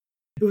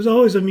It was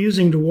always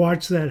amusing to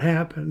watch that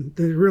happen,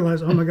 to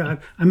realize, oh my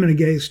God, I'm in a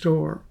gay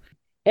store.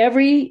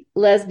 Every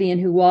lesbian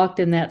who walked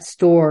in that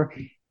store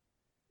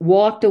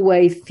walked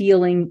away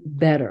feeling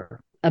better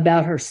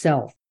about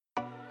herself.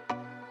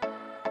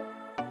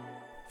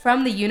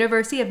 From the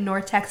University of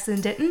North Texas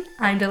in Denton,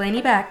 I'm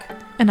Delaney Beck.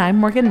 And I'm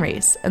Morgan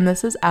Reese, and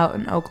this is Out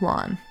in Oak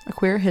Lawn, A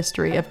Queer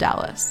History of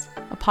Dallas,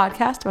 a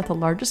podcast about the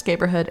largest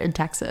neighborhood in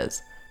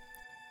Texas.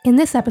 In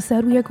this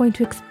episode, we are going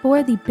to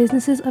explore the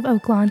businesses of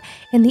Oak Lawn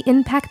and the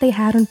impact they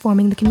had on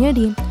forming the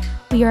community.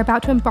 We are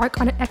about to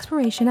embark on an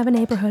exploration of a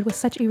neighborhood with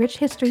such a rich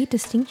history,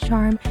 distinct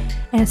charm,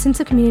 and a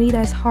sense of community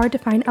that is hard to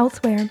find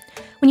elsewhere.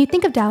 When you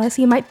think of Dallas,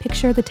 you might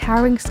picture the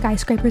towering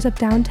skyscrapers of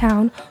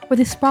downtown or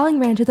the sprawling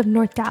ranches of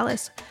North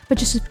Dallas. But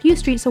just a few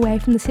streets away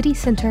from the city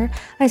center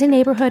lies a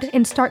neighborhood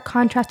in stark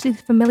contrast to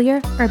these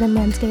familiar urban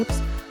landscapes.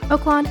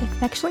 Oak Lawn,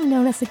 affectionately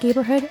known as the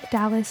Gayborhood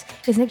Dallas,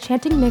 is an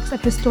enchanting mix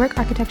of historic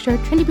architecture,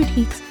 trendy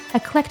boutiques,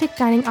 eclectic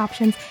dining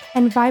options,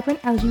 and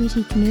vibrant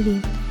LGBT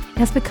community. It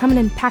has become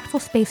an impactful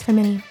space for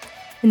many.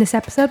 In this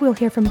episode, we'll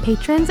hear from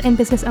patrons and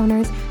business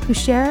owners who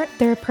share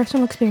their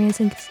personal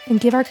experiences and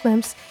give our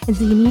glimpse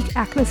into the unique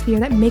atmosphere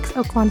that makes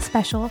Oak Lawn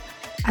special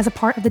as a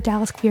part of the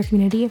Dallas queer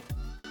community.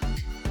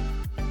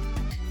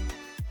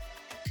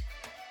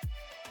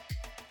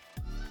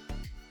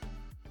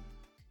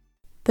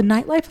 The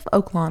nightlife of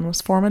Oak Lawn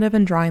was formative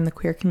in drawing the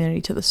queer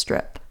community to the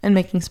Strip and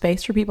making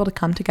space for people to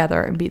come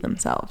together and be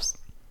themselves.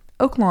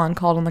 Oak Lawn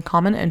called on the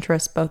common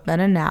interests both then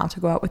and now to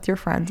go out with your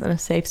friends in a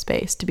safe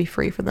space to be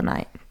free for the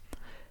night.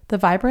 The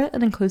vibrant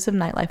and inclusive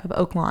nightlife of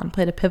Oak Lawn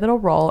played a pivotal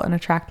role in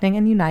attracting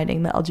and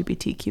uniting the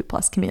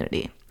LGBTQ+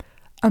 community.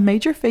 A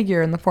major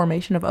figure in the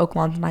formation of Oak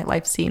Lawn's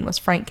nightlife scene was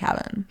Frank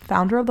Cavan,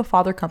 founder of the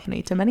father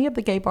company to many of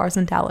the gay bars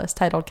in Dallas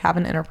titled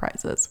Cavan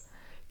Enterprises.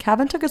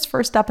 Cavan took his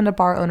first step into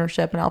bar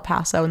ownership in El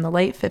Paso in the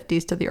late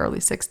 50s to the early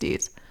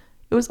 60s.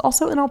 It was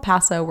also in El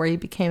Paso where he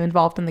became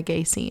involved in the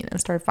gay scene and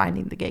started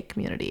finding the gay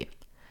community.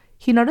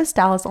 He noticed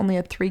Dallas only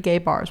had 3 gay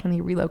bars when he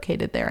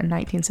relocated there in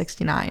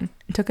 1969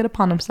 and took it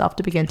upon himself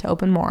to begin to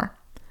open more.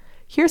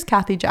 Here's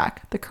Kathy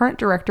Jack, the current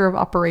director of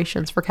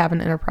operations for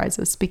Cavan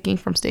Enterprises, speaking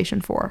from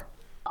Station 4.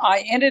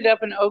 I ended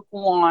up in Oak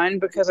Lawn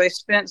because I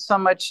spent so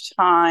much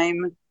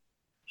time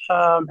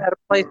at a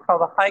place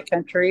called the High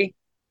Country,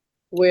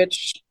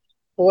 which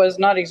was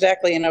not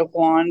exactly in Oak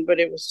Lawn, but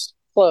it was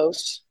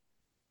close.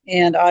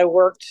 And I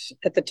worked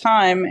at the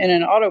time in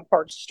an auto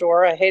parts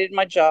store. I hated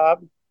my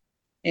job.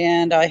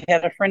 And I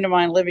had a friend of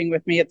mine living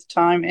with me at the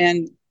time,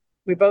 and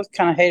we both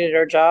kind of hated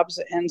our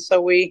jobs. And so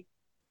we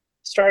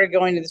started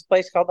going to this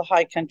place called the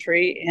High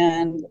Country,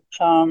 and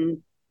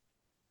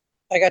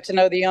I got to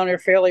know the owner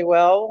fairly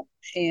well.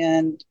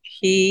 And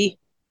he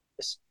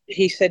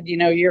said, you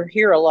know, you're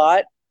here a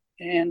lot.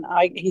 And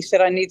he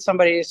said, I need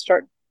somebody to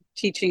start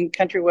teaching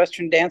country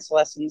western dance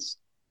lessons.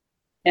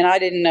 And I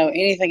didn't know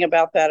anything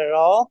about that at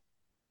all.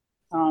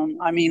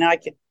 I mean, I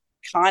could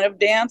kind of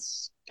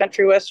dance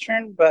country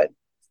western, but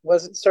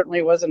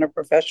certainly wasn't a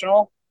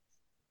professional.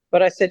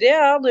 But I said,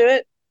 yeah, I'll do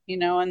it, you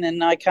know. And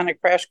then I kind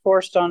of crash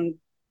coursed on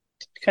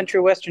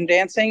country western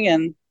dancing,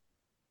 and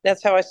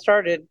that's how I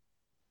started.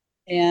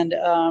 And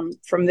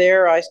from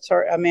there, I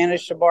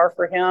managed a bar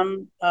for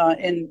him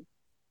in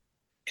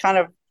kind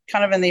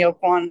of in the Oak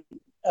Lawn,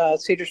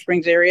 Cedar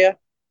Springs area,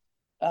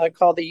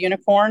 called the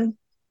Unicorn.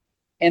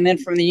 And then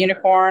from the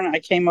Unicorn, I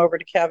came over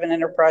to Cavan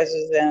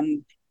Enterprises,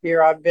 and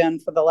here I've been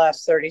for the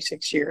last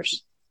 36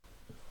 years.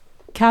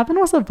 Cavan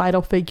was a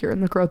vital figure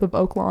in the growth of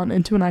Oak Lawn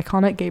into an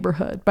iconic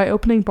neighborhood by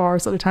opening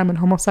bars at a time when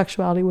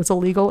homosexuality was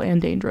illegal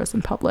and dangerous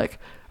in public,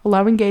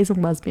 allowing gays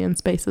and lesbian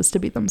spaces to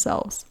be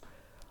themselves.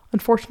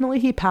 Unfortunately,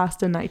 he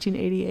passed in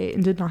 1988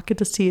 and did not get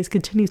to see his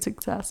continued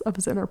success of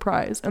his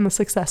enterprise and the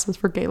successes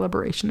for gay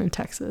liberation in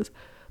Texas,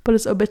 but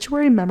his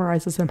obituary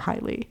memorizes him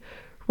highly,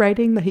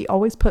 writing that he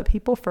always put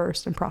people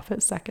first and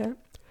profit second.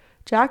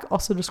 Jack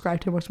also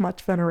described him with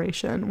much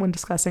veneration when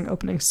discussing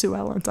opening Sue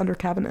Ellen's under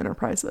Cavan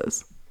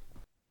Enterprises.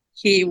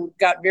 He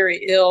got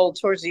very ill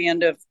towards the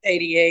end of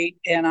 88,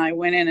 and I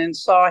went in and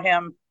saw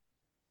him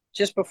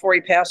just before he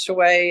passed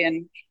away.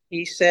 And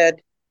he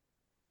said,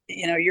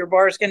 you know, your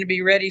bar is going to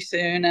be ready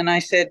soon. And I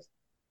said,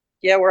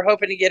 yeah, we're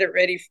hoping to get it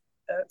ready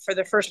for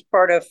the first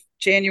part of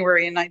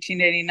January in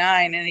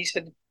 1989. And he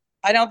said,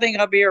 I don't think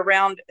I'll be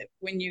around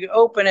when you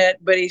open it.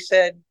 But he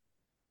said,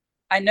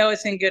 I know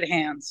it's in good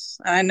hands.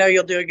 I know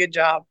you'll do a good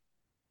job.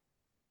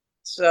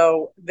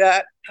 So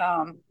that,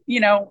 you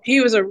know, he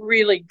was a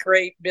really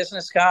great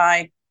business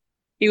guy.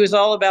 He was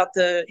all about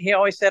he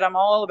always said, I'm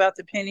all about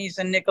the pennies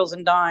and nickels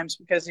and dimes,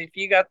 because if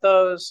you got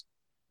those,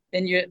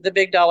 then the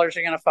big dollars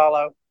are going to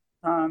follow.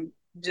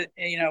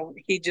 You know,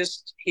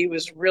 he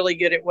was really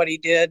good at what he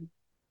did.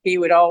 He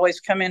would always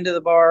come into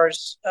the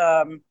bars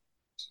and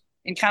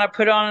kind of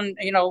put on,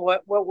 you know,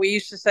 what we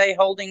used to say,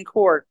 holding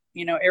court.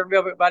 You know,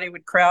 everybody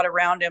would crowd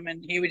around him,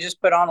 and he would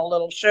just put on a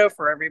little show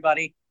for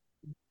everybody.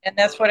 And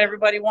that's what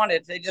everybody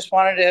wanted. They just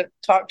wanted to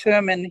talk to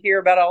him and hear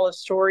about all his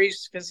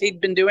stories, because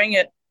he'd been doing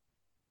it.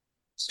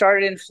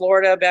 Started in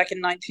Florida back in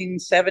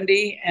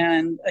 1970,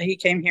 and he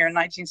came here in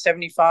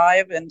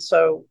 1975. And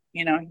so,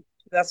 you know,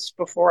 that's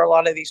before a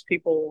lot of these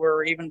people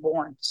were even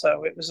born.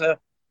 So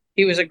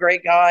he was a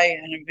great guy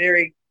and a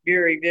very,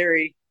 very,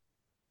 very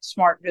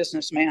smart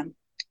businessman.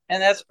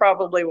 And that's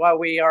probably why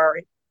we are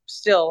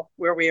still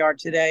where we are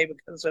today,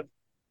 because of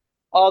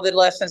all the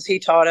lessons he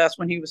taught us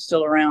when he was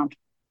still around.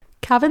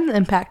 Cavin's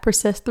impact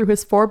persists through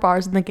his 4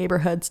 bars in the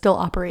neighborhood still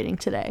operating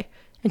today,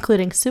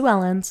 including Sue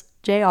Ellen's,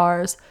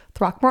 JR's,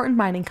 Throckmorton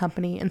Mining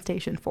Company, and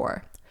Station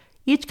 4.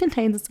 Each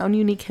contains its own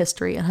unique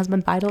history and has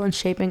been vital in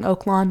shaping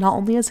Oaklawn not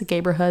only as a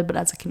neighborhood but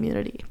as a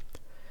community.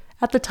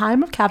 At the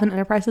time of Cavin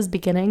Enterprises'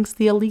 beginnings,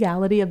 the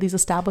illegality of these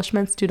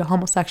establishments due to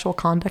homosexual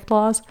conduct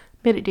laws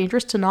made it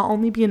dangerous to not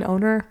only be an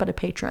owner but a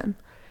patron.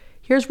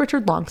 Here's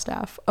Richard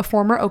Longstaff, a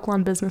former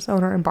Oaklawn business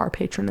owner and bar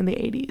patron in the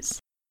 80s.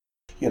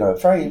 You know, a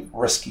very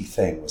risky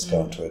thing was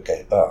going to a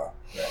gay bar,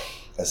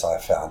 as I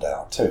found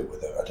out too.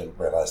 I didn't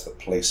realise the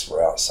police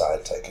were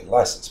outside taking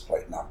license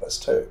plate numbers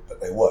too,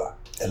 but they were,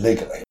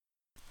 illegally.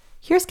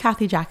 Here's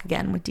Kathy Jack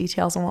again with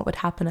details on what would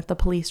happen if the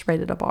police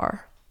raided a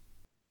bar.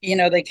 You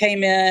know, they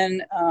came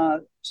in,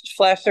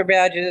 flashed their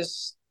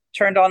badges,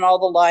 turned on all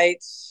the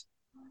lights,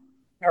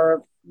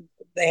 or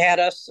they had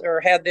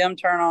them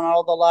turn on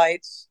all the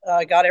lights,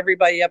 got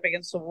everybody up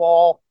against the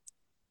wall.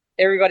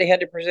 Everybody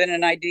had to present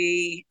an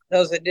ID.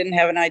 Those that didn't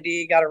have an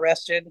ID got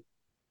arrested.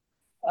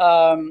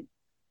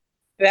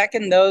 Back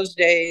in those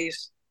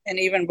days, and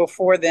even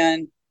before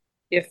then,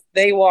 if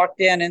they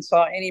walked in and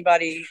saw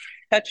anybody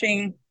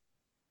touching,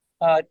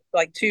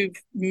 like 2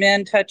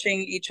 men touching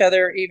each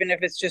other, even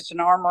if it's just an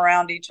arm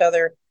around each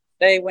other,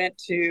 they went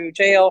to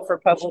jail for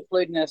public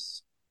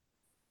lewdness.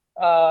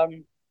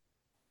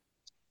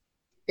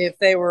 If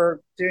they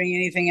were doing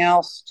anything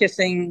else,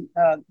 kissing,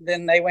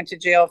 then they went to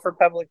jail for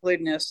public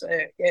lewdness.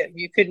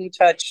 You couldn't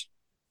touch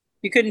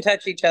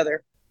each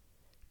other.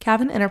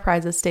 Cavin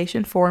Enterprises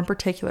Station 4 in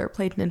particular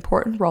played an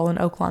important role in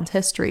Oaklawn's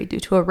history due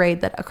to a raid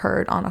that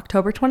occurred on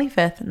October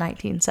 25th,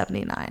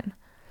 1979.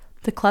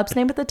 The club's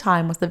name at the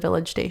time was the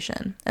Village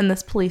Station, and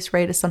this police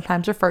raid is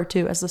sometimes referred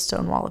to as the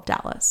Stonewall of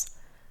Dallas.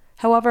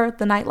 However,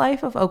 the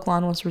nightlife of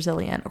Oaklawn was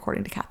resilient,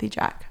 according to Kathy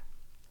Jack.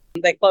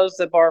 They closed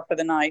the bar for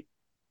the night,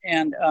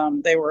 and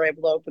they were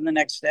able to open the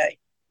next day.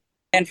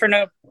 And for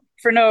no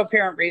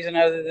apparent reason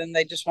other than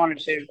they just wanted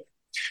to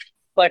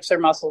flex their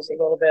muscles a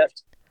little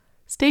bit.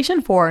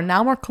 Station 4,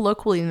 now more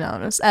colloquially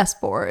known as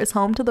S4, is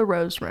home to the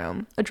Rose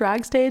Room, a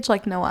drag stage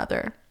like no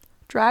other.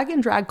 Drag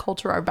and drag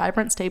culture are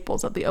vibrant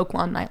staples of the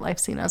Oaklawn nightlife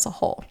scene as a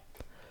whole.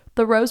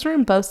 The Rose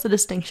Room boasts the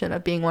distinction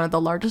of being one of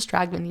the largest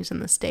drag venues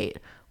in the state,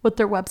 with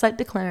their website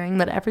declaring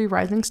that every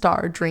rising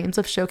star dreams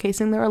of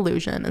showcasing their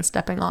illusion and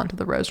stepping onto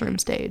the Rose Room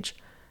stage.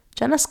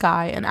 Jenna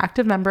Skye, an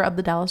active member of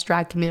the Dallas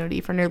drag community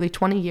for nearly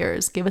 20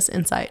 years, gave us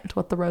insight into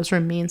what the Rose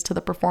Room means to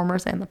the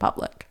performers and the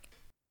public.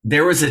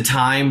 There was a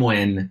time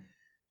when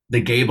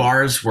the gay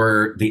bars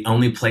were the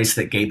only place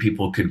that gay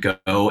people could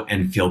go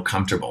and feel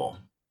comfortable.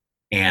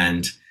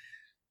 And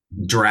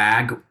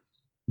drag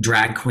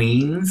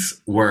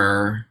queens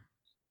were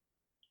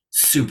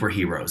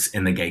superheroes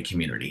in the gay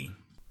community.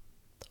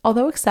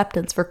 Although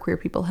acceptance for queer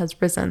people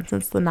has risen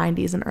since the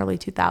 90s and early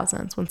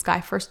 2000s when Skye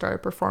first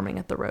started performing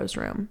at the Rose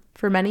Room,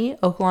 for many,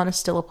 Oaklawn is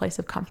still a place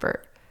of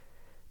comfort.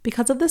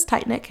 Because of this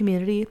tight-knit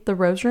community, the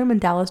Rose Room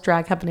and Dallas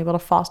Drag have been able to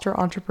foster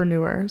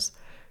entrepreneurs.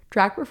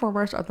 Drag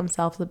performers are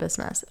themselves a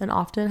business and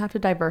often have to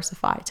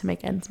diversify to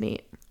make ends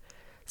meet.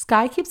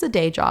 Skye keeps a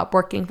day job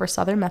working for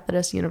Southern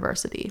Methodist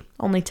University,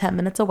 only 10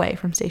 minutes away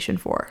from Station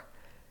 4.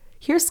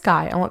 Here's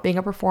Skye on what being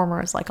a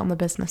performer is like on the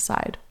business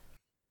side.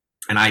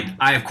 And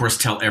I of course,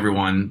 tell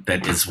everyone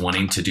that is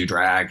wanting to do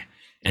drag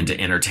and to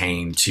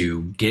entertain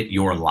to get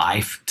your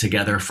life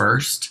together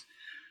first.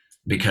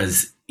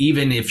 Because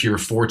even if you're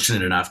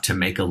fortunate enough to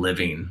make a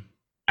living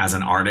as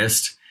an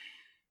artist,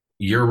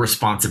 your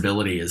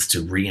responsibility is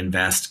to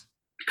reinvest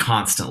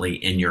constantly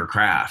in your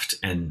craft.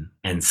 And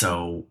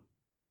so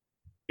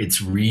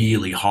it's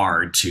really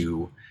hard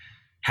to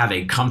have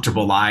a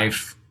comfortable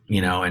life.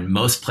 You know, in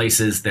most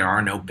places there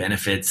are no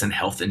benefits and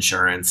health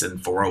insurance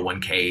and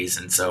 401ks.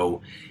 And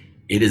so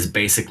it is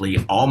basically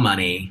all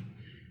money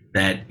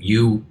that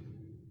you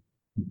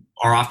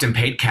are often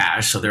paid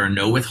cash. So there are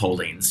no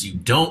withholdings. You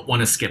don't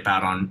want to skip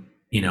out on,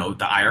 you know,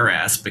 the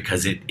IRS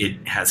because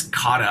it has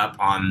caught up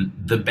on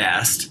the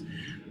best.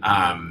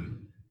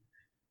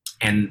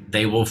 And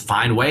they will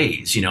find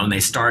ways, you know, and they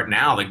start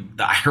now, the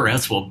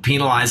IRS will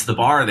penalize the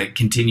bar that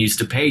continues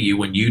to pay you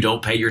when you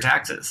don't pay your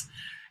taxes.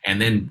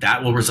 And then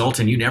that will result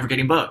in you never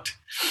getting booked.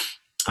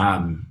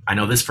 I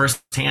know this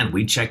firsthand.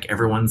 We check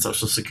everyone's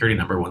social security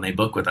number when they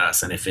book with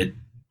us. And if it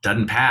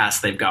doesn't pass,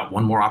 they've got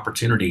one more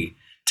opportunity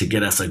to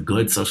get us a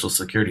good social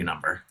security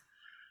number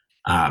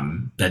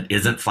that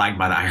isn't flagged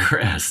by the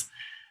IRS.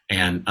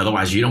 And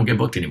otherwise you don't get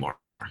booked anymore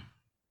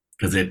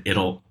because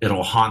it'll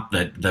haunt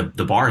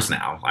the bars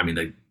now. I mean,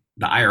 the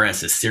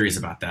IRS is serious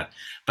about that.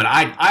 But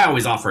I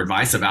always offer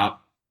advice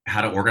about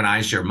how to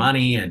organize your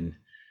money and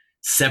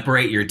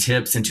separate your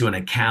tips into an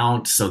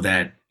account so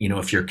that, you know,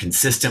 if you're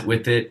consistent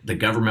with it, the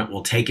government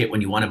will take it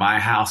when you want to buy a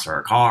house or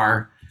a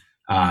car.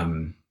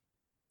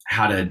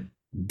 How to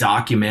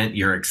document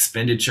your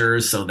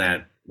expenditures so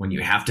that when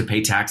you have to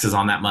pay taxes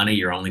on that money,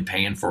 you're only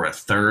paying for a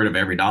third of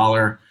every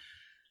dollar.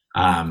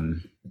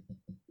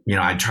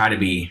 I try to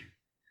be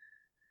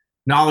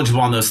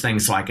knowledgeable on those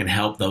things so I can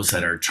help those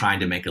that are trying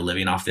to make a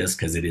living off this,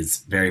 because it is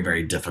very,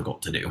 very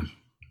difficult to do.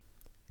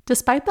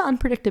 Despite the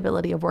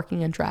unpredictability of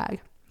working in drag,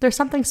 there's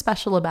something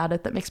special about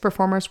it that makes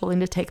performers willing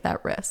to take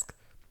that risk.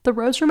 The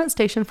Rose Room at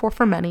Station 4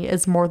 for many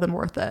is more than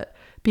worth it,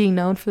 being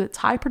known for its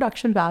high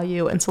production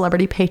value and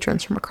celebrity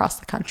patrons from across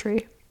the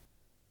country.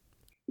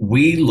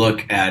 We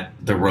look at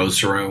the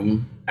Rose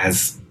Room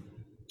as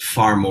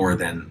far more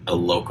than a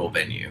local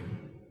venue.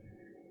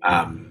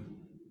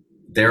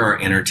 There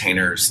are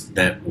entertainers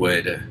that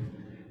would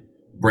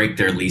break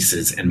their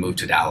leases and move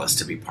to Dallas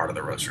to be part of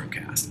the Rose Room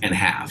cast, and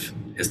have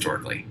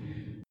historically.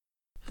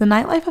 The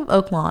nightlife of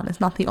Oak Lawn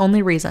is not the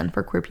only reason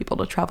for queer people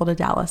to travel to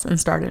Dallas and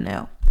start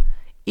anew.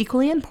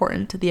 Equally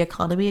important to the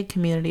economy and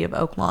community of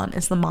Oak Lawn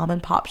is the mom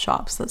and pop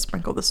shops that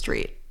sprinkle the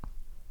street.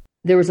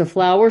 There was a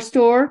flower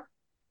store,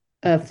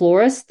 a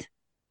florist,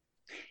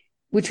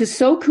 which was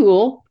so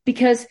cool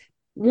because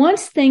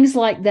once things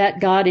like that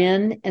got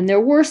in, and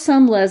there were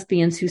some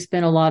lesbians who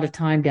spent a lot of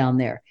time down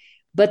there,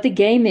 but the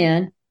gay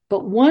men,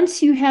 but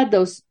once you had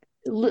those,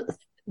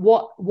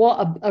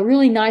 a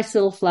really nice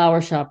little flower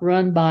shop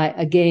run by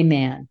a gay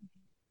man,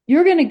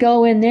 you're going to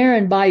go in there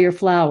and buy your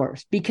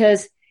flowers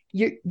because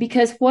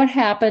what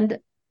happened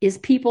is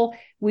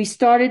we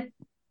started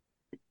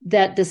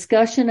that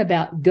discussion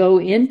about go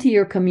into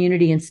your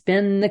community and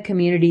spend the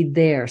community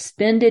there,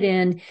 spend it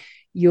in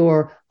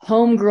your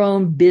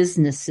homegrown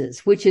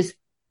businesses, which is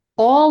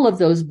all of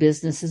those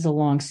businesses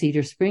along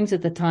Cedar Springs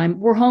at the time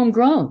were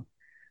homegrown.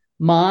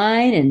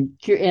 Mine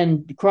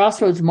and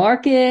Crossroads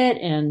Market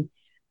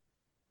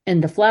and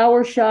the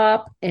flower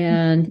shop,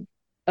 and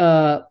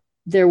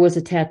there was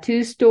a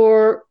tattoo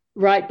store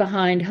right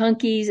behind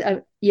Hunky's.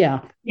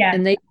 Yeah.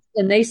 And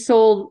they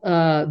sold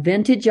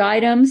vintage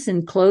items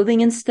and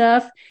clothing and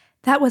stuff.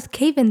 That was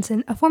Kay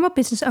Vincent, a former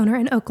business owner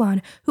in Oak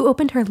Lawn, who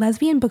opened her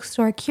lesbian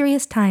bookstore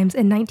Curious Times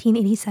in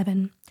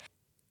 1987.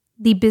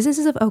 The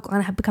businesses of Oak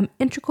Lawn have become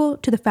integral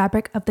to the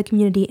fabric of the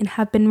community and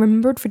have been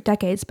remembered for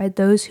decades by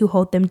those who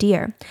hold them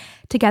dear.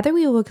 Together,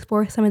 we will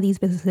explore some of these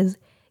businesses,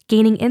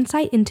 gaining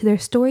insight into their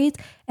stories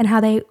and how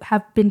they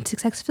have been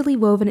successfully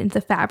woven into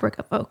the fabric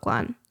of Oak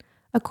Lawn.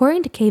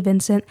 According to Kay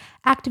Vincent,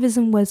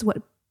 activism was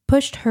what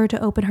pushed her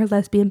to open her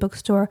lesbian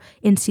bookstore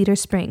in Cedar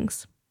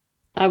Springs.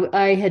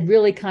 I had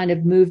really kind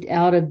of moved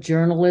out of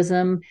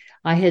journalism.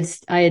 I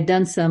had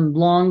done some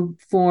long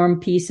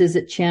form pieces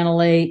at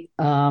Channel 8,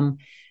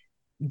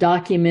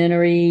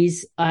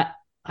 documentaries. I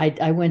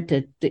went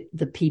to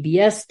the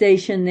PBS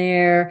station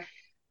there.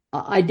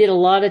 I did a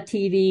lot of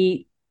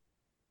TV,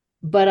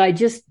 but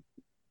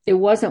it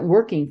wasn't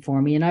working for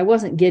me, and I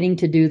wasn't getting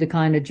to do the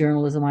kind of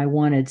journalism I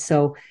wanted.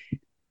 So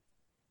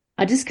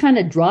I just kind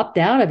of dropped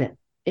out of it.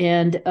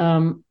 And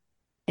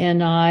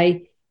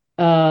I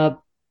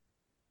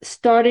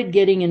started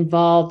getting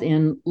involved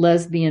in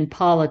lesbian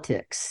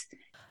politics.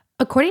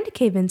 According to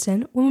Kay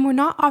Vincent, women were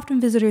not often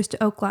visitors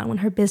to Oak Lawn when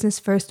her business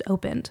first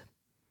opened.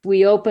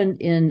 We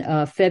opened in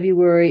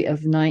February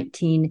of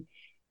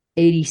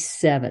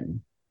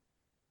 1987.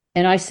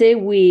 And I say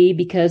we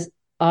because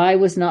I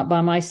was not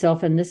by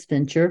myself in this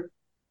venture.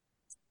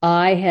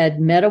 I had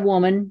met a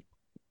woman.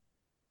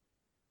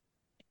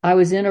 I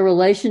was in a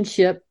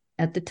relationship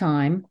at the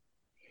time.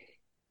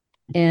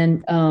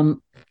 And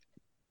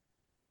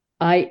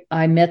I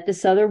met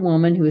this other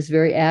woman who was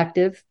very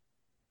active.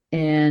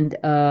 And,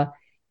 I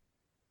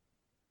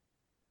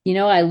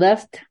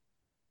left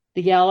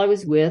the gal I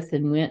was with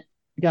and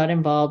got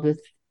involved with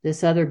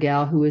this other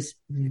gal who was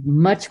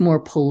much more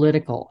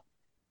political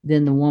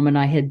than the woman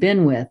I had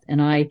been with.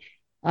 And I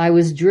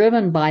was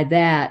driven by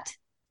that,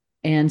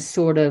 and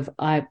sort of,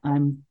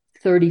 I'm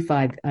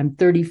 35, I'm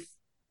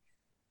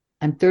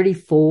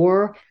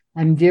 34.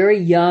 I'm very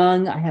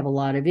young. I have a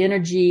lot of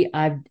energy.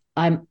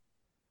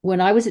 When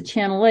I was at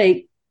Channel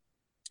 8,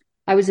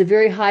 I was a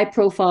very high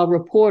profile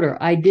reporter.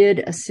 I did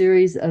a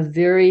series of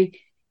very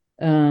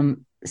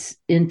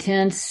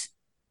intense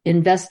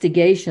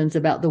investigations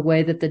about the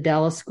way that the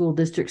Dallas School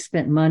District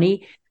spent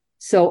money.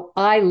 So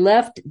I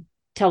left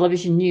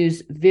television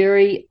news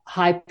very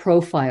high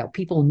profile.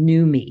 People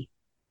knew me.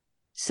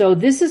 So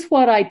this is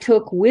what I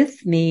took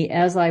with me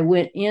as I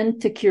went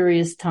into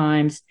Curious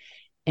Times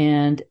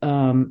and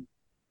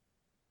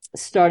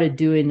started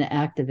doing the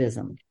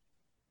activism.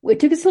 It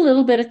took us a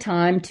little bit of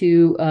time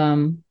to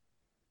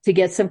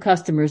get some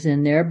customers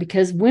in there,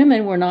 because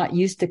women were not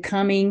used to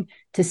coming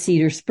to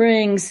Cedar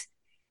Springs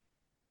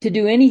to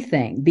do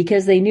anything,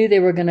 because they knew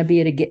they were going to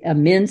be at a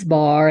men's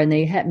bar, and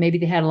they had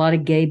a lot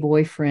of gay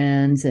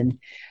boyfriends, and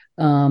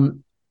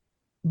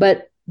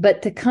but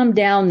to come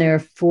down there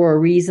for a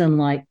reason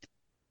like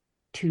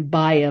to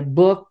buy a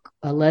book,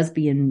 a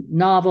lesbian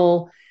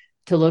novel,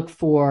 to look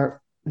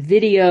for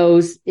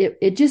videos,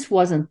 it just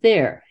wasn't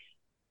there.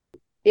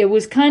 It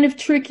was kind of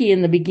tricky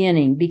in the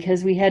beginning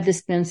because we had to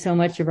spend so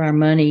much of our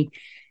money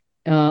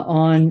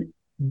on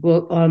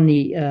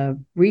the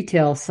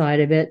retail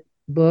side of it,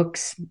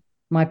 books.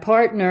 My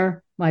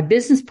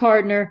business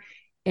partner,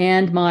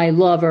 and my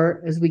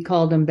lover, as we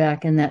called him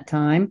back in that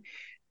time,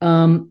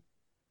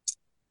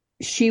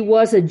 she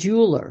was a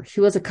jeweler.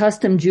 She was a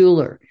custom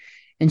jeweler.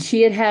 And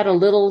she had a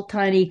little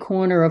tiny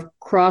corner of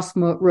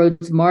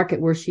Crossroads Market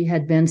where she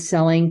had been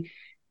selling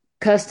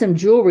custom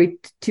jewelry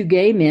to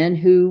gay men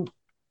who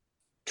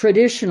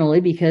traditionally,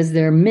 because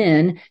they're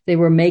men, they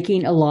were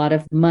making a lot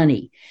of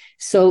money.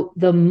 So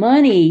the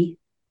money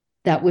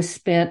that was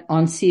spent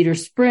on Cedar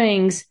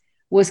Springs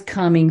was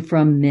coming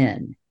from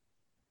men.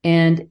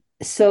 And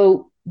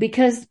so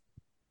because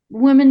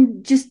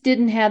women just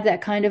didn't have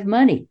that kind of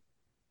money.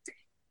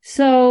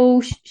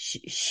 So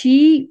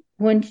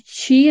when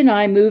she and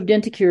I moved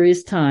into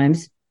Curious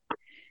Times,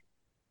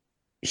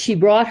 she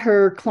brought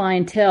her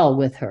clientele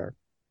with her.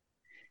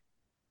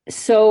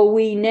 So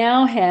we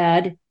now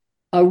had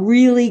a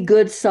really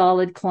good,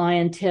 solid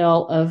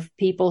clientele of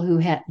people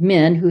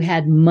men who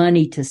had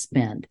money to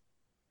spend.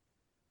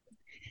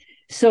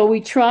 So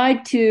we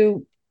tried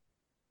to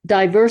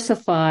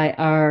diversify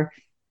our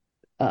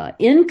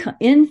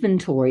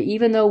inventory,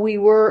 even though we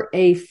were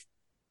a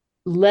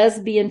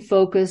lesbian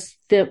feminist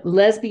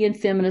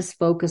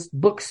focused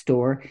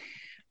bookstore.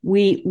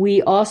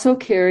 We also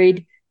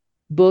carried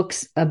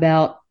books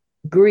about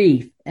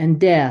grief and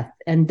death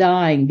and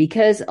dying,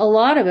 because a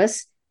lot of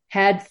us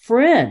had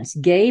friends,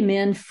 gay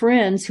men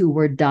friends who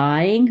were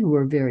dying, who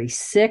were very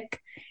sick.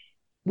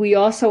 We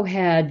also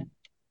had,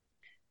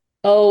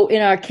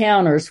 in our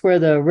counters where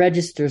the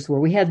registers were,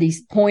 we had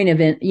these point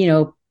of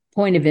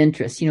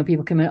interest.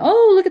 People come in,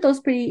 look at those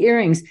pretty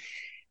earrings.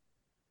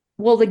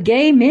 Well, the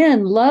gay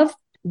men loved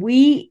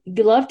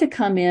to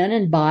come in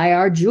and buy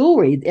our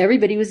jewelry.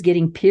 Everybody was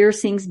getting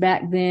piercings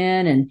back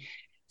then.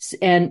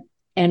 And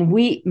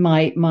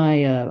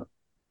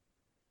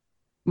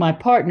my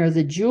partner,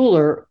 the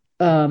jeweler,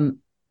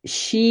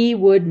 she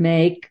would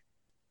make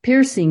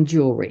piercing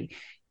jewelry.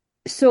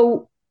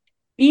 So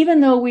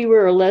even though we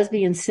were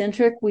lesbian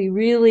centric, we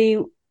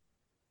really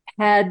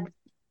had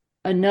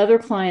another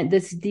client.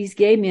 These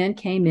gay men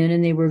came in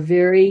and they were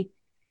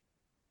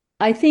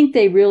I think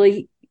they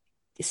really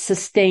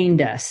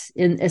sustained us,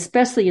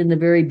 especially in the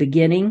very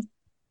beginning.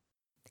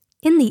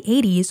 In the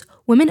 80s,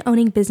 women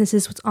owning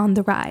businesses was on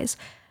the rise.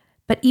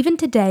 But even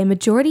today,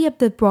 majority of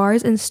the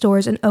bars and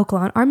stores in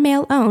Oaklawn are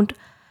male-owned.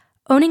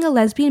 Owning a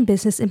lesbian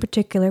business in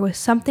particular was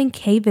something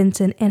Kay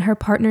Vincent and her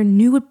partner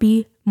knew would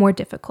be more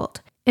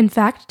difficult. In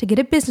fact, to get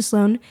a business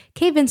loan,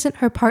 Kay Vincent,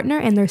 her partner,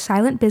 and their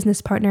silent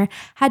business partner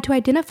had to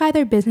identify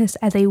their business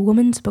as a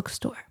woman's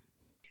bookstore.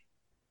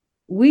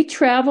 We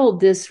traveled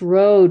this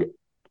road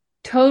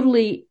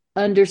totally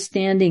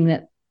understanding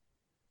that,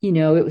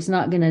 it was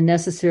not going to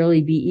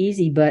necessarily be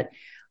easy. But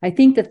I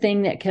think the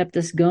thing that kept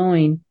us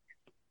going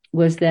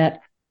was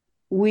that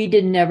we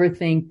didn't ever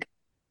think,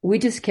 we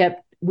just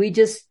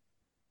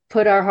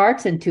put our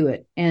hearts into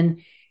it,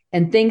 and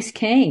things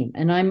came.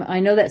 And I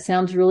know that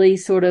sounds really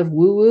sort of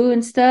woo woo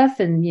and stuff.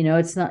 And,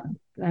 it's not,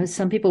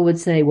 some people would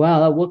say,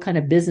 wow, what kind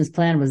of business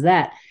plan was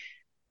that?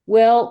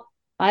 Well,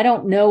 I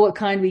don't know what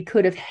kind we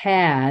could have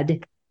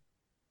had.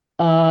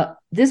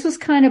 This was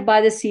kind of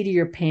by the seat of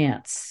your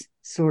pants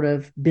sort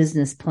of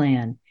business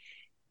plan,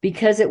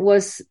 because it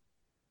was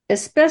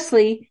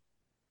especially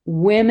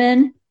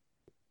women.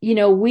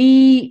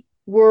 We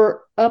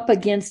were up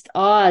against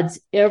odds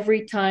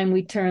every time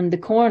we turned the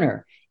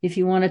corner, if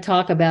you want to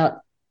talk about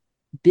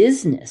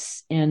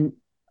business. And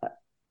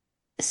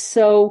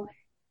so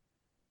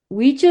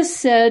we just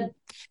said,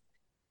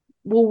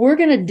 well, we're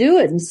going to do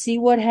it and see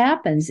what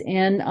happens.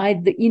 And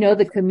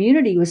the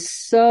community was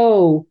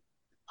so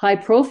high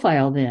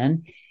profile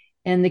then,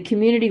 and the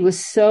community was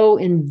so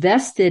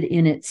invested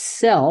in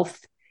itself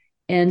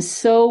and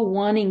so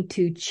wanting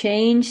to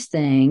change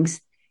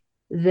things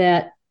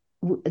that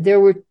there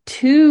were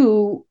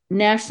 2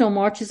 national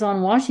marches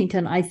on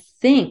Washington, I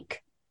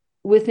think,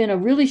 within a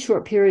really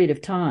short period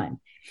of time.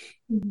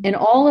 Mm-hmm. And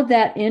all of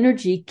that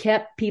energy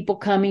kept people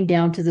coming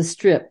down to the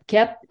Strip,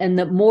 and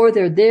the more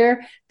they're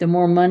there, the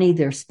more money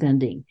they're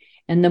spending,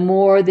 and the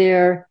more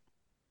they're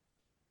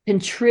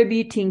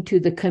contributing to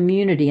the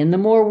community. And the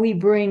more we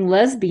bring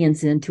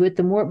lesbians into it,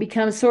 the more it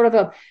becomes sort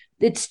of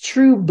its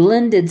true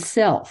blended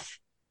self.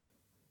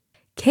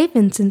 Kay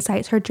Vincent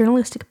cites her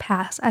journalistic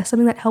past as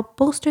something that helped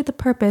bolster the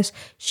purpose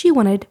she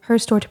wanted her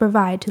store to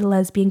provide to the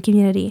lesbian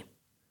community.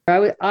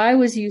 I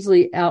was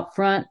usually out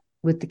front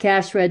with the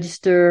cash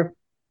register,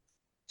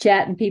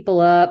 chatting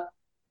people up,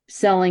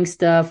 selling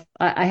stuff.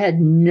 I had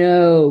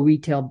no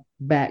retail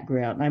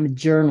background. I'm a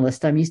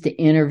journalist. I'm used to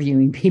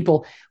interviewing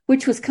people,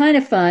 which was kind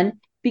of fun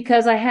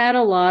because I had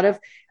a lot of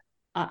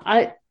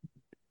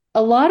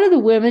the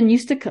women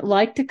used to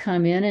like to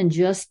come in and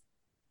just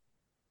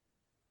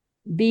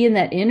be in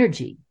that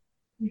energy.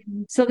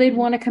 Mm-hmm. So they'd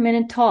want to come in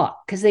and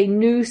talk because they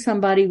knew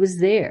somebody was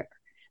there.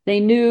 They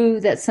knew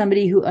that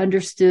somebody who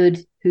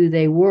understood who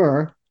they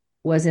were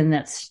was in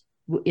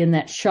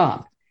that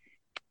shop.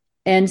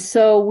 And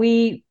so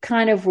we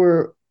kind of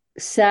were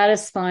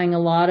satisfying a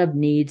lot of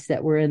needs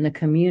that were in the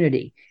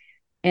community.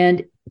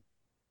 And,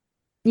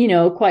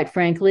 quite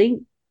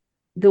frankly,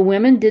 the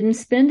women didn't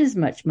spend as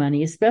much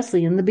money,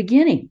 especially in the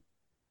beginning.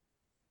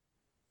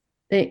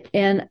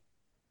 And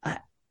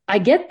I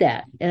get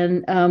that.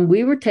 And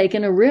we were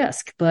taking a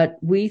risk, but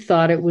we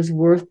thought it was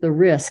worth the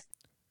risk.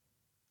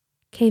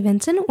 Kay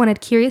Vincent wanted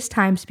Curious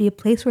Times to be a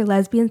place where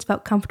lesbians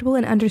felt comfortable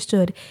and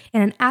understood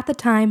in an, at the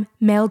time,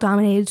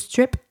 male-dominated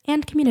strip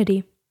and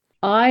community.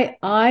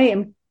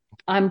 I'm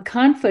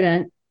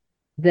confident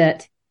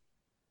that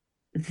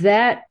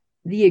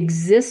the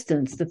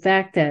existence, the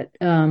fact that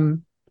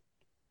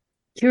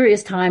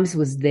Curious Times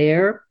was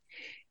there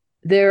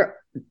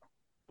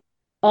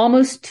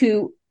almost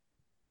to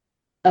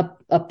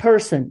a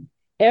person.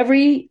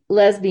 Every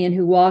lesbian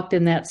who walked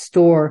in that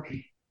store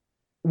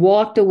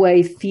walked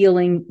away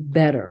feeling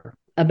better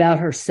about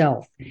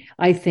herself,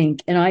 I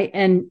think.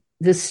 And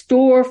the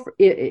store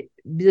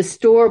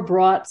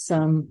brought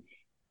some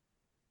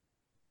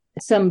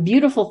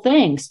beautiful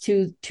things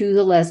to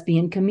the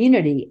lesbian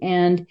community.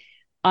 And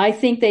I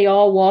think they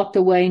all walked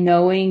away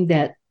knowing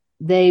that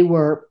they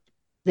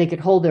could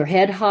hold their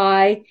head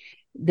high.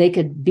 They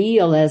could be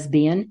a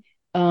lesbian.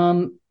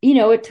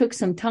 It took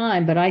some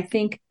time, but I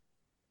think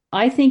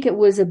it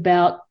was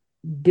about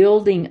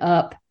building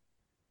up.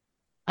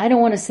 I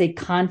don't want to say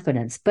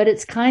confidence, but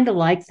it's kind of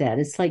like that.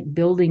 It's like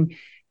building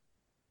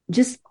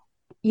just,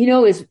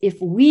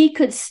 if we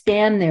could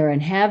stand there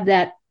and have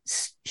that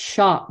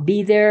shop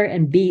be there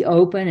and be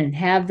open and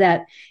have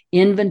that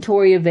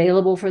inventory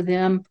available for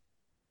them,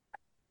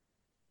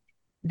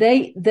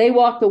 they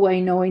walked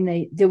away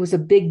knowing there was a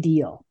big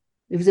deal.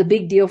 It was a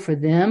big deal for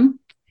them.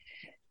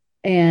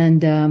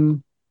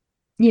 And,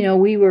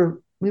 we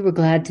were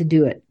glad to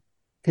do it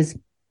because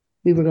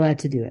we were glad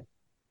to do it.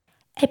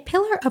 A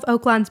pillar of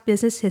Oaklawn's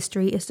business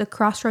history is the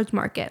Crossroads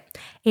Market,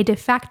 a de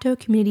facto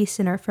community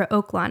center for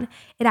Oaklawn.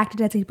 It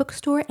acted as a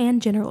bookstore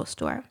and general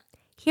store.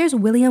 Here's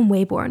William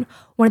Wayborn,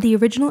 one of the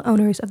original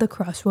owners of the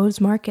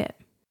Crossroads Market.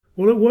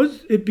 Well,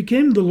 it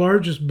became the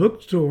largest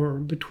bookstore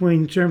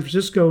between San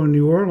Francisco and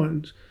New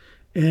Orleans.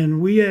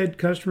 And we had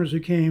customers who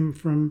came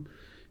from,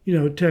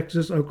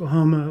 Texas,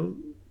 Oklahoma,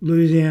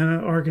 Louisiana,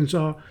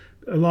 Arkansas.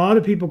 A lot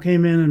of people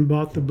came in and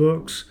bought the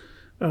books.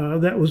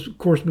 That was, of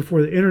course,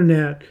 before the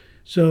internet.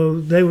 So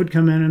they would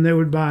come in and they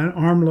would buy an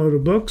armload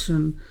of books,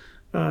 and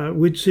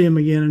we'd see them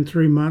again in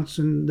 3 months,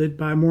 and they'd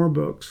buy more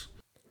books.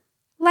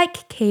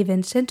 Like Kay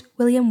Vincent,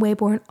 William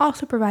Wayborn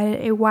also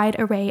provided a wide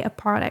array of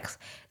products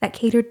that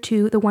catered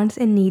to the wants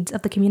and needs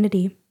of the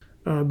community.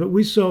 But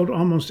we sold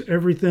almost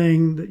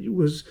everything that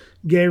was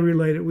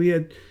gay-related. We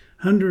had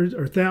hundreds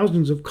or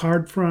thousands of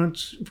card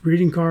fronts,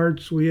 greeting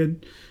cards. We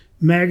had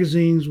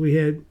magazines. We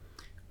had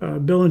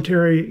Bill and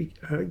Terry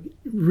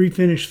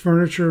refinished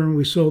furniture, and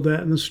we sold that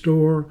in the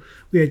store.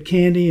 We had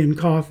candy and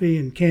coffee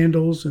and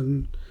candles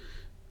and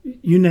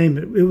you name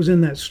it. It was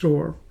in that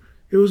store.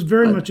 It was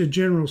very much a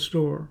general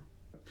store.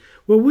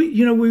 Well,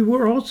 we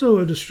were also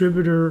a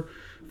distributor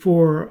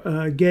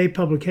for gay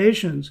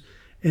publications,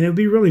 and it would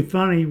be really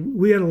funny.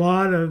 We had a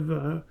lot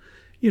of,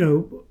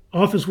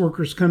 office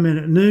workers come in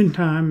at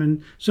noontime,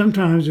 and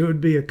sometimes it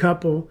would be a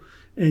couple,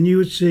 and you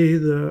would see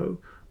the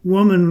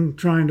woman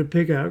trying to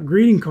pick out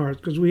greeting cards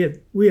because we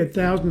had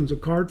thousands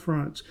of card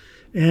fronts,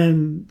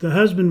 and the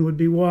husband would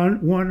be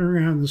wandering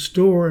around the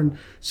store and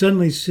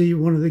suddenly see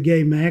one of the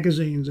gay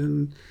magazines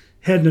and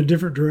head in a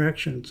different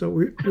direction. So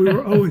we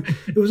were always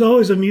it was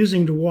always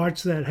amusing to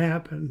watch that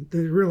happen.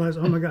 They realize,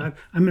 oh my God,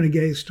 I'm in a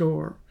gay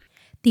store.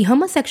 The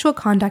homosexual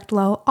conduct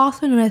law,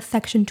 also known as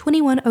Section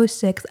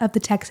 2106 of the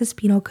Texas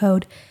Penal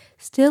Code,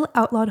 still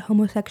outlawed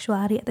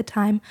homosexuality at the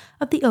time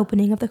of the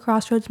opening of the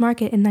Crossroads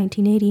Market in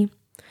 1980.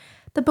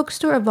 The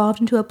bookstore evolved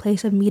into a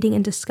place of meeting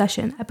and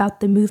discussion about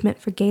the movement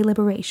for gay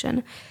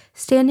liberation.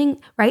 Standing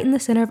right in the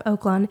center of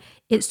Oaklawn,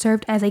 it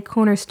served as a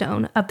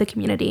cornerstone of the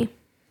community.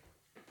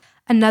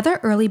 Another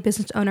early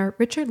business owner,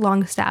 Richard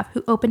Longstaff,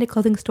 who opened a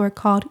clothing store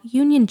called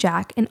Union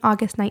Jack in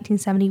August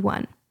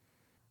 1971.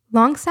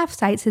 Longstaff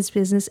cites his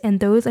business and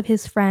those of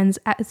his friends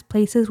as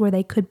places where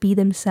they could be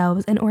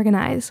themselves and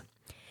organize.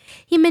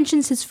 He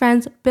mentions his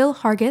friends Bill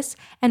Hargis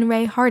and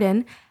Ray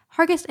Hardin.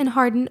 Hargis and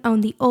Hardin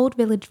owned the Old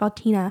Village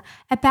Valtina,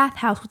 a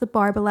bathhouse with a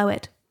bar below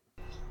it.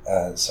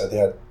 So they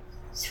had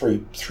three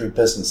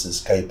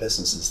businesses, gay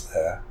businesses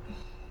there.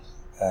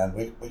 And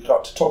we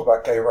got to talk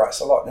about gay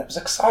rights a lot, and it was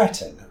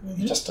exciting,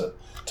 just to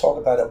talk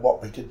about it,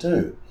 what we could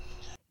do.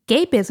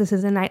 Gay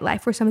businesses and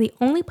nightlife were some of the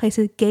only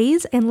places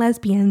gays and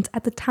lesbians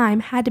at the time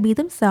had to be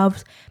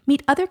themselves,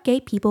 meet other gay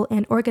people,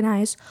 and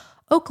organize.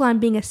 Oaklawn,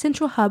 being a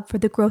central hub for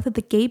the growth of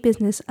the gay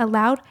business,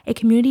 allowed a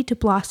community to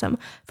blossom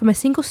from a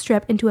single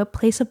strip into a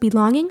place of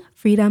belonging,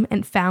 freedom,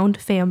 and found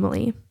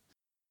family.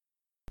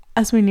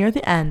 As we near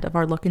the end of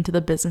our look into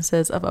the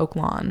businesses of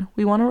Oaklawn,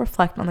 we want to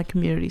reflect on the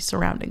community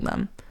surrounding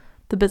them.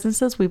 The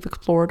businesses we've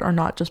explored are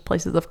not just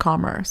places of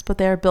commerce, but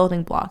they are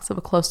building blocks of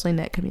a closely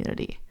knit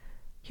community.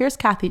 Here's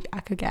Kathy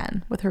Jack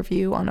again with her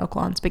view on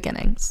Oaklawn's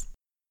beginnings.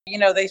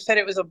 They said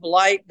it was a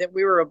blight, that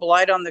we were a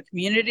blight on the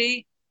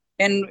community.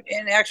 And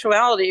in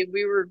actuality,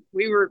 we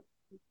were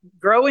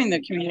growing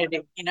the community.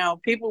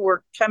 People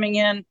were coming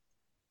in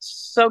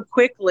so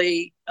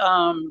quickly,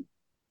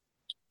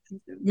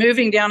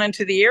 moving down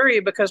into the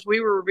area because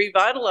we were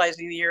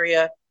revitalizing the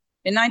area.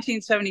 in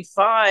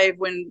 1975,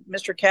 when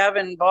Mr.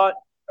 Cavan bought,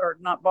 or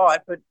not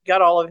bought, but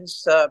got all of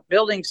his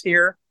buildings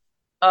here,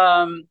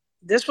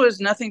 this was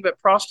nothing but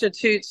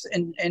prostitutes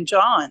and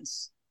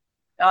Johns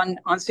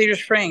on Cedar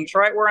Springs,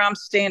 right where I'm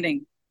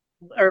standing,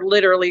 or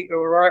literally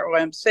right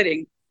where I'm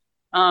sitting.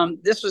 That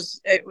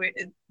was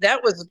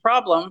the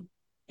problem.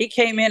 He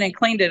came in and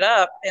cleaned it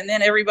up, and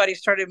then everybody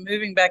started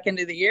moving back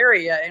into the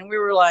area, and we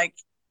were like,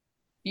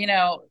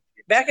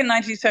 back in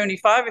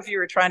 1975, if you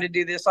were trying to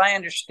do this, I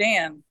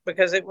understand,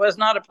 because it was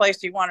not a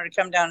place you wanted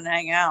to come down and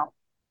hang out.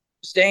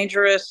 It was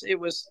dangerous. It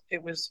was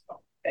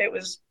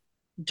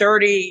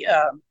dirty.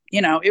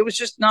 It was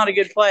just not a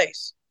good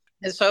place.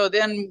 And so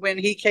then when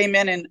he came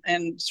in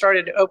and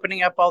started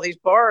opening up all these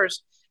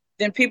bars,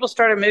 then people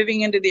started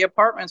moving into the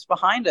apartments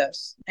behind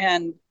us.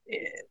 And,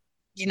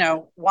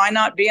 why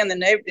not be in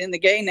the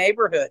gay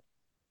neighborhood?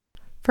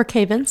 For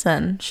Kay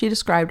Vinson, she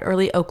described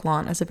early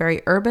Oaklawn as a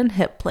very urban,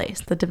 hip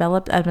place that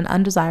developed out of an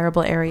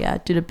undesirable area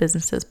due to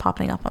businesses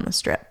popping up on the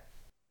Strip.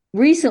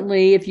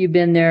 Recently, if you've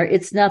been there,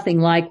 it's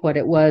nothing like what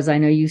it was. I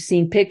know you've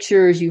seen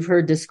pictures, you've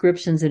heard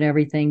descriptions and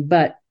everything,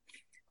 but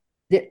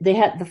they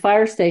had the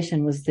fire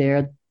station was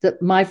there.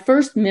 My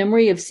first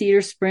memory of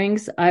Cedar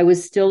Springs, I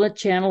was still at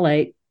Channel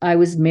 8. I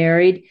was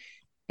married,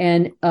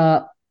 and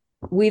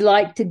we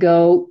liked to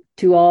go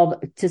to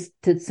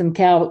some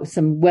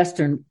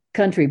Western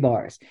country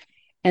bars.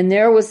 And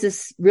there was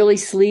this really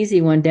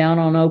sleazy one down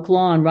on Oak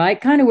Lawn, right?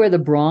 Kind of where the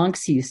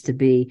Bronx used to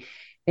be.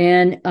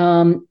 And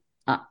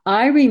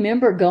I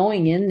remember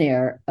going in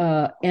there,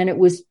 and it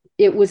was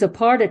a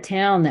part of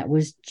town that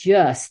was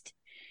just,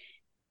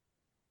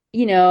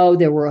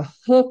 there were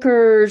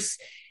hookers,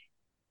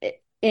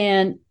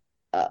 and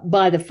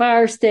by the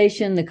fire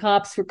station, the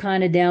cops were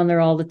kind of down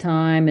there all the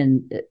time,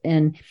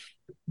 and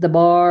the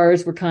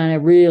bars were kind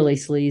of really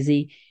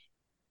sleazy.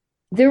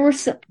 There were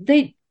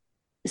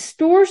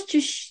stores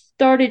just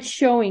started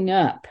showing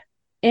up,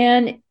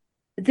 and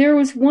there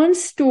was one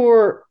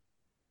store,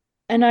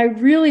 and I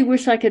really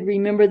wish I could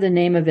remember the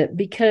name of it,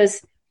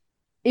 because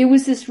it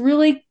was this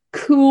really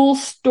cool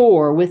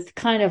store with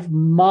kind of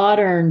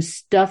modern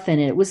stuff in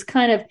it. It was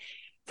kind of,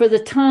 for the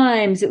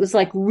times, it was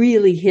like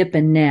really hip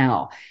and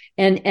now,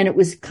 and it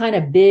was kind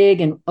of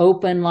big and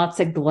open, lots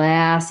of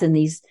glass, and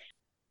these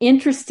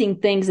interesting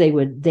things they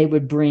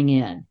would bring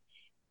in.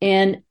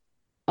 And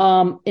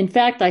in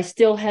fact, I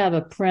still have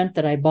a print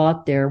that I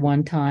bought there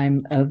one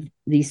time of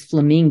these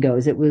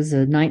flamingos. It was a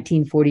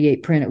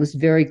 1948 print. It was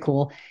very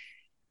cool.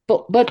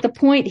 But the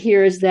point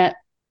here is that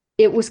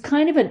it was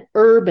kind of an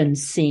urban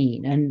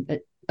scene, an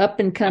up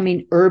and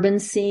coming urban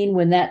scene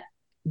when that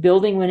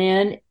building went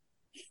in.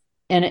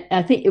 And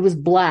I think it was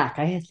black.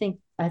 I think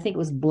it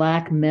was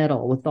black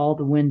metal with all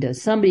the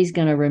windows. Somebody's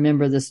going to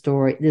remember this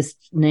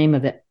name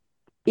of it.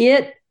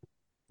 It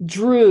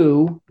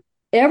drew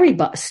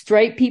everybody,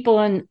 straight people,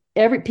 and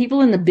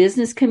people in the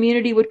business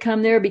community would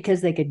come there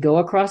because they could go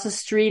across the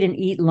street and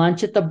eat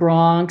lunch at the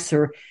Bronx,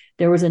 or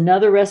there was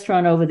another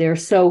restaurant over there.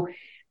 So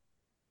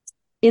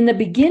in the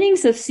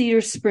beginnings of Cedar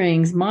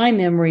Springs, my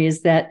memory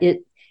is that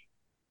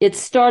it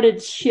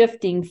started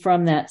shifting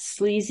from that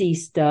sleazy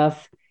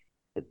stuff,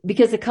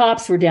 because the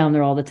cops were down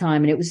there all the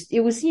time. And it was,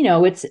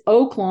 it's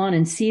Oak Lawn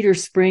and Cedar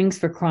Springs,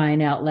 for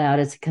crying out loud.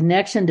 It's a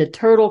connection to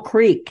Turtle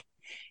Creek.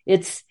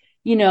 It's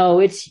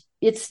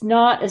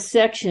not a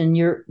section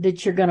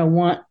that you're going to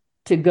want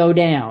to go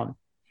down.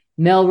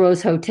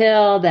 Melrose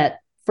Hotel, that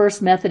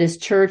First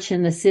Methodist church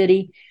in the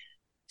city.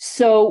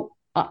 So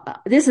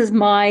this is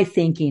my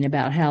thinking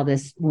about how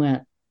this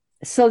went.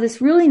 So this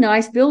really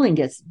nice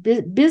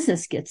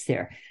business gets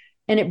there,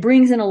 and it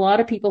brings in a lot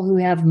of people who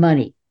have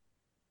money,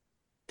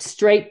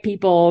 straight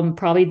people, and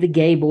probably the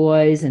gay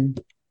boys,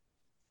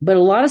 but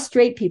a lot of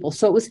straight people.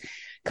 So it was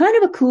kind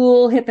of a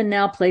cool, hip and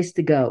now place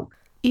to go.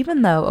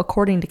 Even though,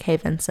 according to Kay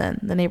Vinson,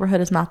 the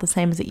neighborhood is not the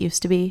same as it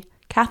used to be,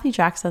 Kathy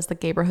Jack says the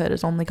neighborhood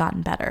has only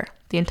gotten better.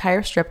 The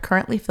entire Strip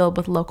currently filled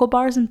with local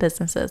bars and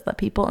businesses that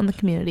people in the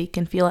community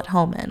can feel at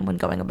home in when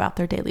going about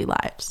their daily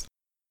lives.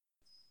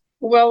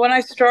 Well, when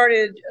I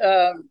started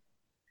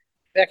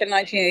back in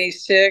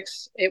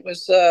 1986, it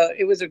was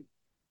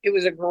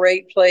a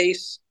great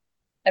place.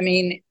 I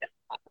mean,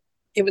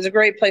 it was a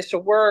great place to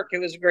work. It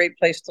was a great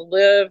place to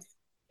live,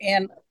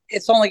 and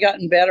it's only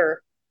gotten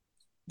better.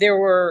 There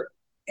were,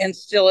 and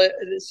still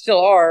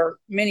are,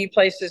 many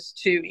places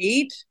to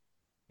eat,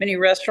 many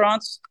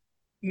restaurants,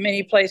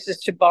 many places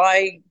to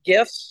buy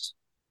gifts,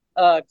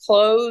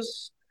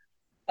 clothes.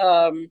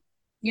 The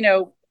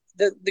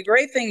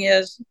great thing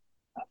is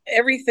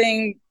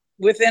everything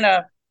within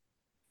a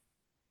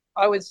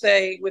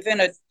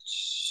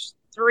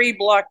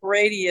 3-block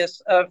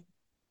radius of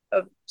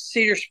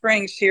Cedar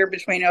Springs here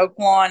between Oak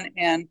Lawn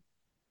and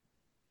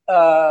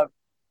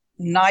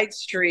Ninth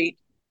Street,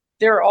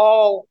 they're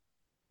all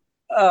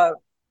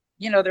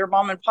they're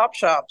mom and pop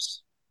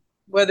shops,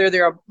 whether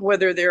they're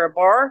a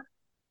bar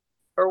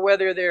or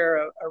whether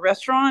they're a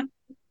restaurant.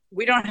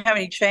 We don't have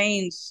any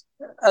chains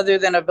other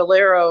than a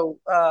Valero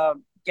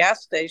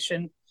gas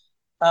station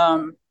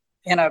and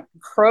a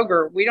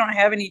Kroger. We don't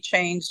have any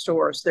chain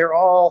stores. They're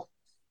all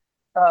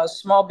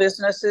small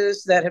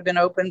businesses that have been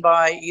opened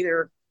by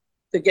either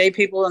the gay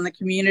people in the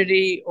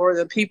community or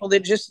the people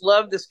that just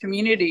love this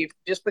community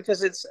just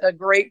because it's a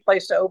great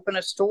place to open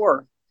a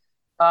store.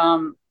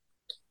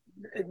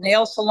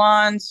 Nail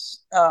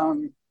salons,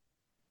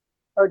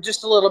 or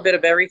just a little bit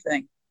of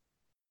everything.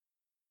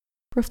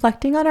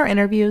 Reflecting on our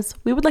interviews,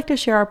 we would like to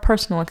share our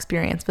personal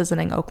experience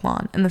visiting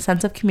Oaklawn and the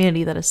sense of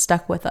community that has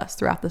stuck with us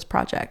throughout this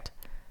project.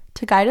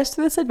 To guide us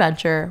through this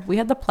adventure, we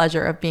had the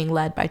pleasure of being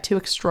led by two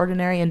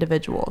extraordinary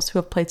individuals who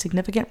have played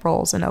significant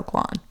roles in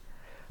Oaklawn.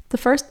 The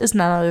first is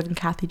none other than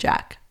Kathy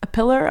Jack, a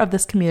pillar of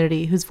this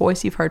community whose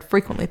voice you've heard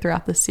frequently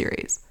throughout this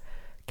series.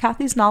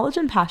 Kathy's knowledge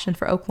and passion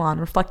for Oaklawn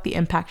reflect the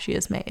impact she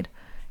has made,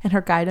 and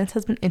her guidance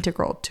has been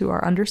integral to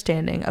our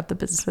understanding of the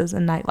businesses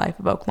and nightlife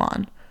of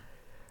Oaklawn.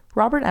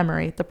 Robert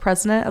Emery, the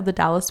president of the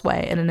Dallas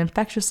Way and an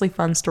infectiously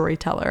fun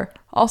storyteller,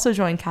 also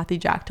joined Kathy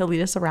Jack to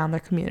lead us around their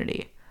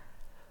community.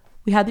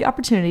 We had the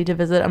opportunity to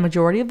visit a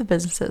majority of the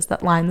businesses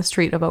that line the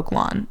street of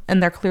Oaklawn,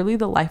 and they're clearly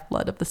the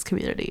lifeblood of this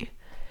community.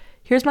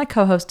 Here's my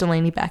co-host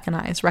Delaney Beck and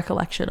I's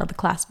recollection of the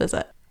class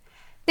visit.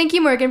 Thank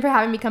you, Morgan, for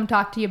having me come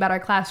talk to you about our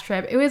class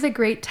trip. It was a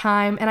great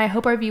time, and I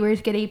hope our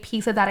viewers get a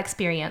piece of that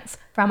experience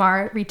from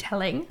our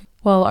retelling.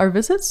 Well, our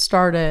visit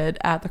started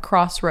at the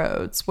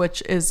Crossroads,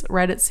 which is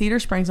right at Cedar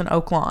Springs and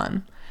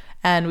Oaklawn.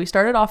 And we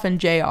started off in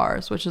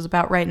JR's, which is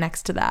about right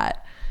next to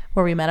that,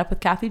 where we met up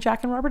with Kathy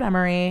Jack and Robert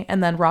Emery.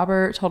 And then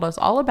Robert told us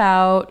all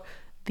about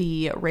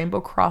the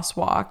Rainbow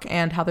Crosswalk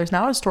and how there's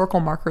now a historical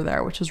marker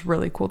there, which is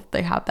really cool that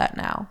they have that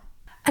now.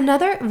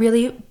 Another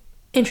really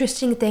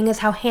interesting thing is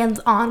how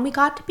hands-on we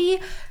got to be.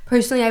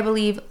 Personally, I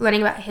believe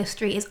learning about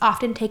history is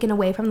often taken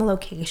away from the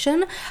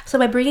location. So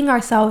by bringing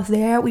ourselves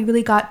there, we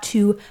really got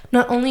to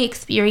not only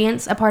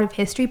experience a part of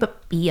history,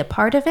 but be a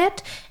part of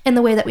it in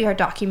the way that we are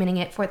documenting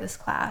it for this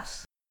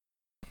class.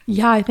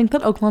 Yeah, I think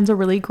that Oaklawn's a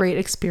really great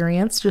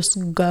experience.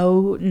 Just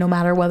go no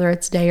matter whether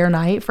it's day or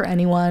night for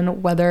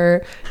anyone,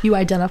 whether you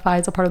identify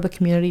as a part of the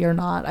community or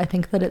not. I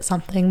think that it's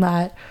something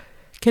that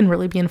can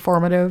really be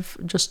informative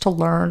just to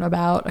learn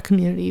about a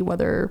community,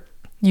 whether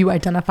you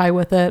identify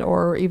with it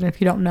or even if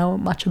you don't know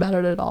much about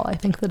it at all. I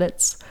think that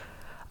it's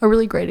a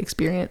really great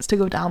experience to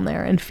go down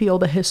there and feel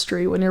the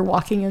history when you're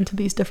walking into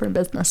these different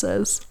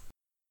businesses.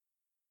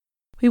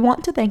 We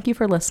want to thank you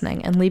for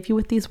listening and leave you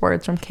with these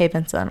words from Kay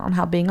Vincent on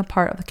how being a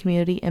part of the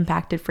community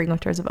impacted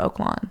frequenters of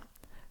Oaklawn.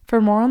 For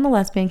more on the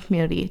lesbian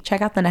community,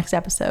 check out the next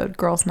episode,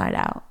 Girls Night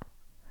Out.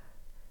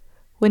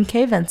 When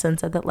Kay Vincent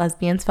said that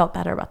lesbians felt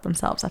better about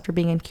themselves after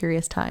being in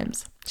curious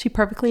times, she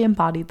perfectly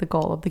embodied the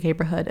goal of the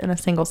Gayborhood in a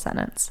single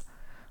sentence.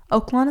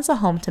 Oaklawn is a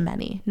home to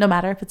many, no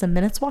matter if it's a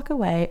minute's walk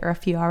away or a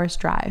few hours'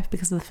 drive,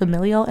 because of the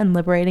familial and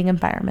liberating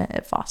environment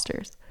it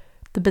fosters.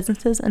 The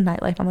businesses and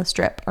nightlife on the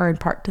Strip are in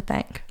part to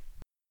thank.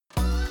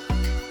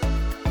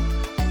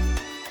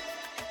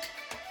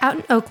 Out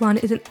in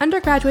Oaklawn is an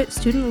undergraduate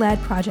student-led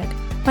project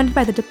funded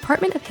by the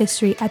Department of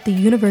History at the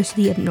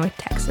University of North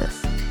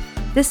Texas.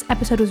 This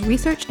episode was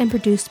researched and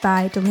produced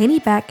by Delaney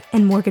Beck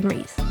and Morgan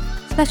Reese.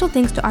 Special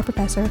thanks to our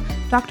professor,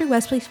 Dr.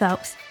 Wesley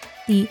Phelps,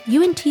 the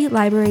UNT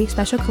Library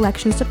Special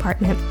Collections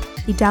Department,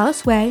 the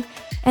Dallas Way,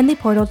 and the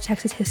Portal to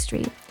Texas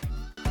History.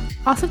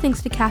 Also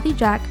thanks to Kathy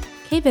Jack,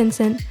 Kay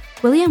Vincent,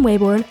 William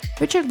Wayborn,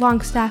 Richard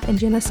Longstaff, and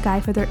Jenna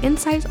Skye for their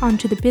insights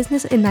onto the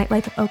business and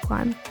nightlife of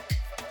Oaklawn.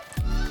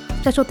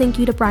 Special thank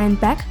you to Brian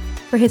Beck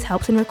for his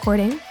helps in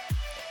recording.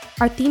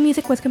 Our theme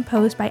music was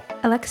composed by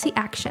Alexi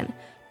Action.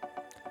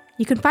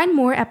 You can find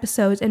more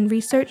episodes and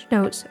research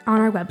notes on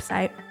our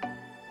website,